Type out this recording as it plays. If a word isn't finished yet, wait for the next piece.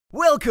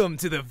Welcome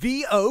to the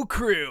VO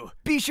crew.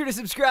 Be sure to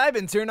subscribe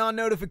and turn on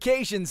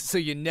notifications so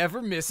you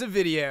never miss a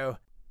video.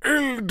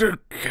 Elder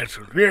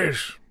Kettle,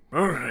 yes.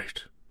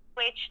 Alright.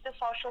 Reach the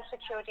Social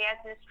Security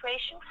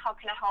Administration. How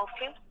can I help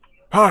you?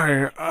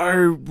 Hi,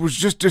 I was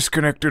just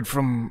disconnected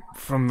from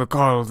the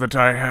call that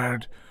I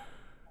had.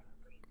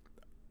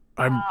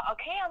 Okay,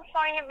 I'm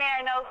sorry. May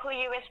I know who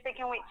you were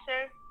speaking with,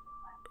 sir?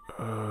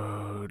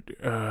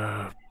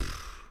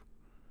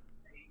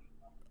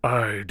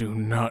 I do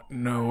not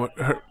know what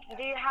her...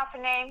 Do you have a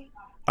name?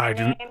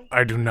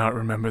 I do not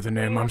remember the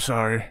name, I'm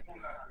sorry.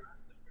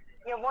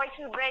 Your voice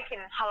is breaking.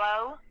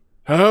 Hello?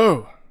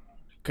 Hello?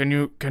 Can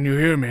you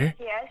hear me?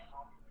 Yes.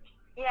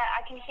 Yeah,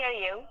 I can hear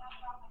you.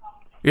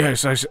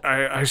 Yes,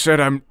 I said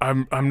I'm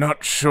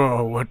not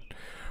sure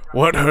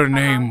what her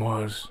name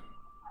was.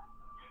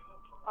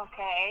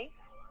 Okay.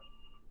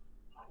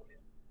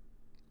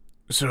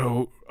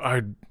 So,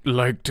 I'd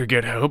like to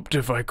get helped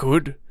if I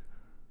could.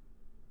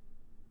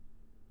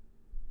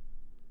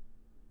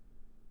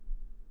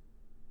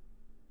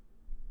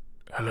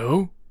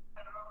 Hello?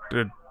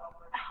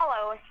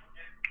 Hello.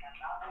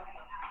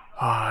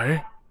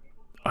 Hi.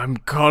 I'm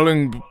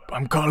calling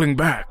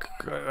back.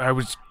 I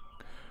was...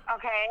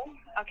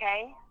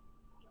 Okay.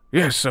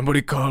 Yes,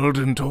 somebody called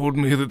and told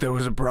me that there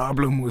was a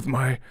problem with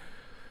my,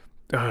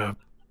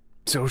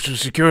 social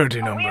security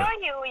number. Where are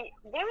you?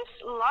 There is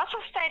lots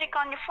of static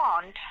on your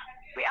phone.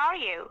 Where are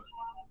you?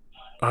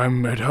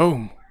 I'm at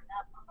home.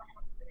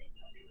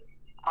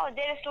 Oh,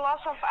 there is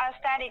lots of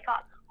static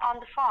on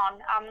the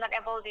phone. I'm not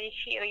able to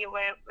hear you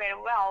very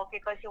well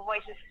because your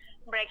voice is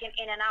breaking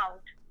in and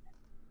out.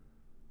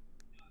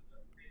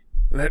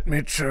 Let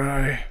me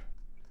try.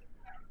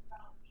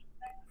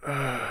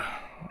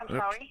 I'm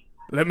sorry?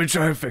 Let me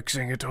try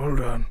fixing it. Hold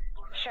on.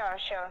 Sure.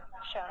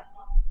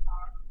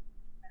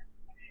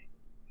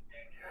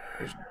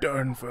 These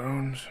darn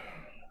phones.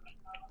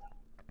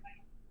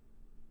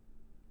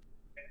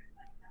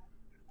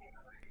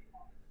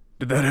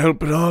 Did that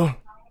help at all?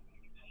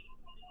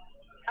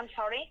 I'm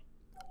sorry?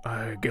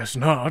 I guess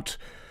not.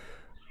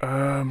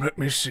 Let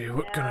me see.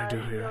 What can I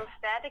do here?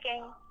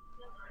 Staticking.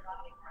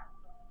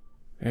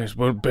 Yes,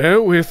 well,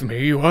 bear with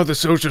me. You are the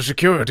Social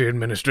Security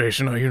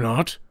Administration, are you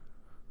not?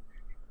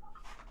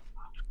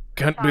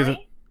 Can't be the...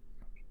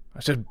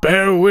 I said,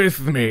 bear with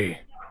me.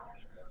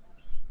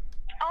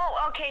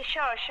 Oh, okay,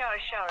 sure.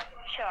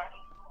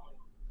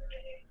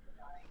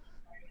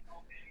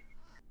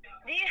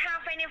 Do you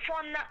have any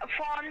phone?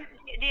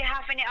 Do you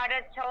have any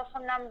other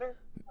telephone number?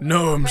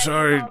 No, I'm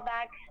sorry.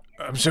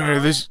 I'm sorry,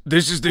 this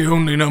is the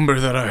only number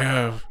that I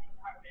have.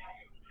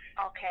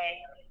 Okay.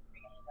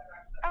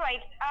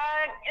 Alright,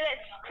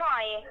 let's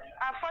try.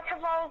 First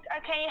of all,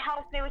 can you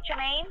help me with your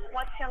name?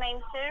 What's your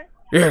name, sir?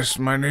 Yes,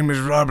 my name is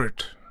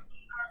Robert.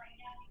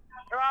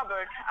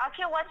 Robert.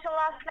 Okay, what's your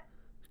last name?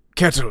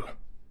 Kettle.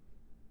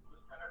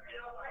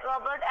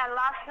 Robert, and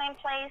last name,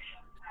 please?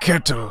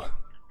 Kettle.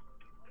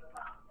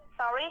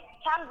 Sorry?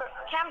 Cambert?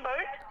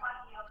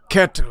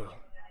 Kettle.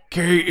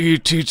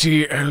 Kettle.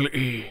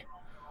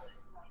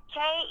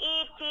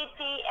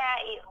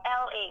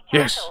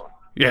 Kettle.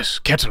 Yes,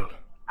 Kettle.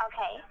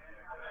 Okay.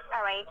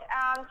 Alright.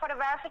 For the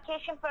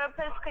verification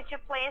purpose, could you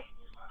please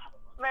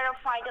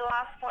verify the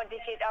last 4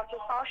 digits of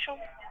your social?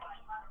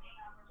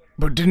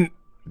 But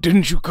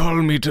didn't you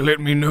call me to let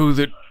me know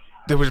that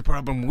there was a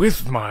problem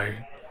with my...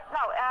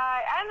 No,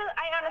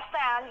 I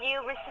understand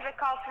you received a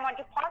call from our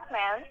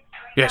department.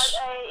 Yes.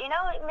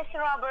 But,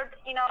 Mr. Robert,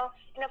 in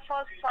the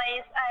first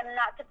place, I'm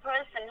not the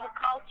person who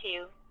called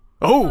you.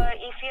 Oh. Or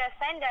if you are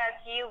saying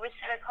that you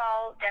received a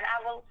call, then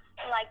I will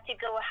like to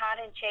go ahead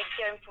and check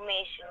your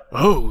information.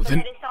 Oh, so then...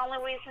 that is the only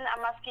reason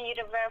I'm asking you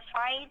to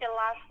verify the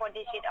last 4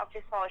 digits of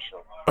your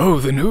social. Oh,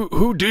 then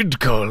who did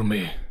call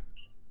me?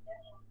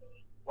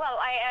 Well,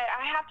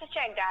 I have to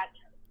check that.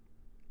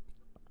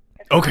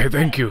 Okay,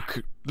 thank you.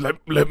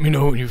 Let me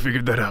know when you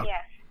figured that out.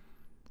 Yes.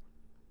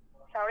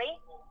 Sorry?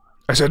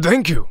 I said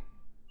thank you.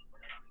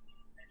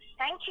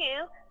 Thank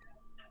you.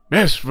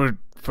 Yes, for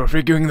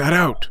figuring that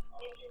out.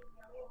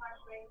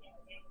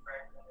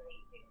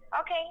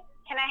 Okay,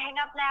 can I hang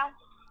up now?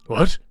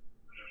 What?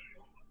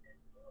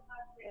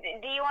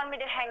 Do you want me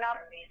to hang up?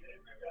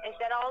 Is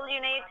that all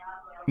you need?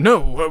 No,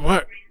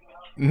 what?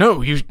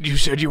 No, you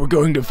said you were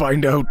going to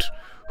find out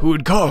who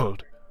had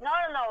called. No.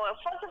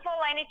 First of all,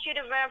 I need you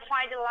to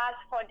verify the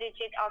last 4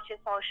 digits of your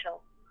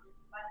social.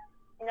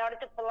 In order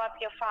to pull up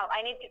your file,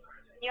 I need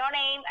your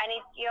name, I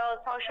need your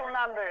social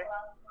number.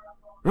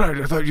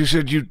 Right, I thought you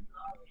said you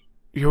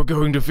were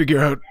going to figure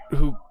out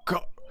who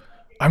called.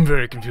 I'm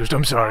very confused.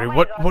 I'm sorry. Oh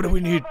What God, do we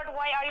need? Robert,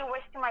 why are you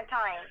wasting my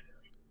time?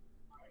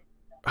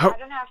 How I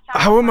don't have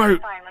time how am for I my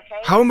time,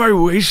 okay? How am I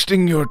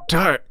wasting your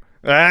time?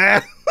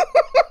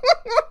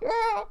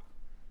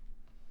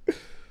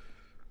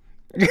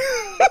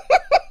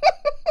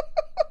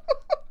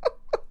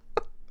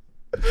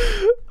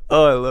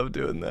 Oh, I love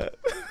doing that.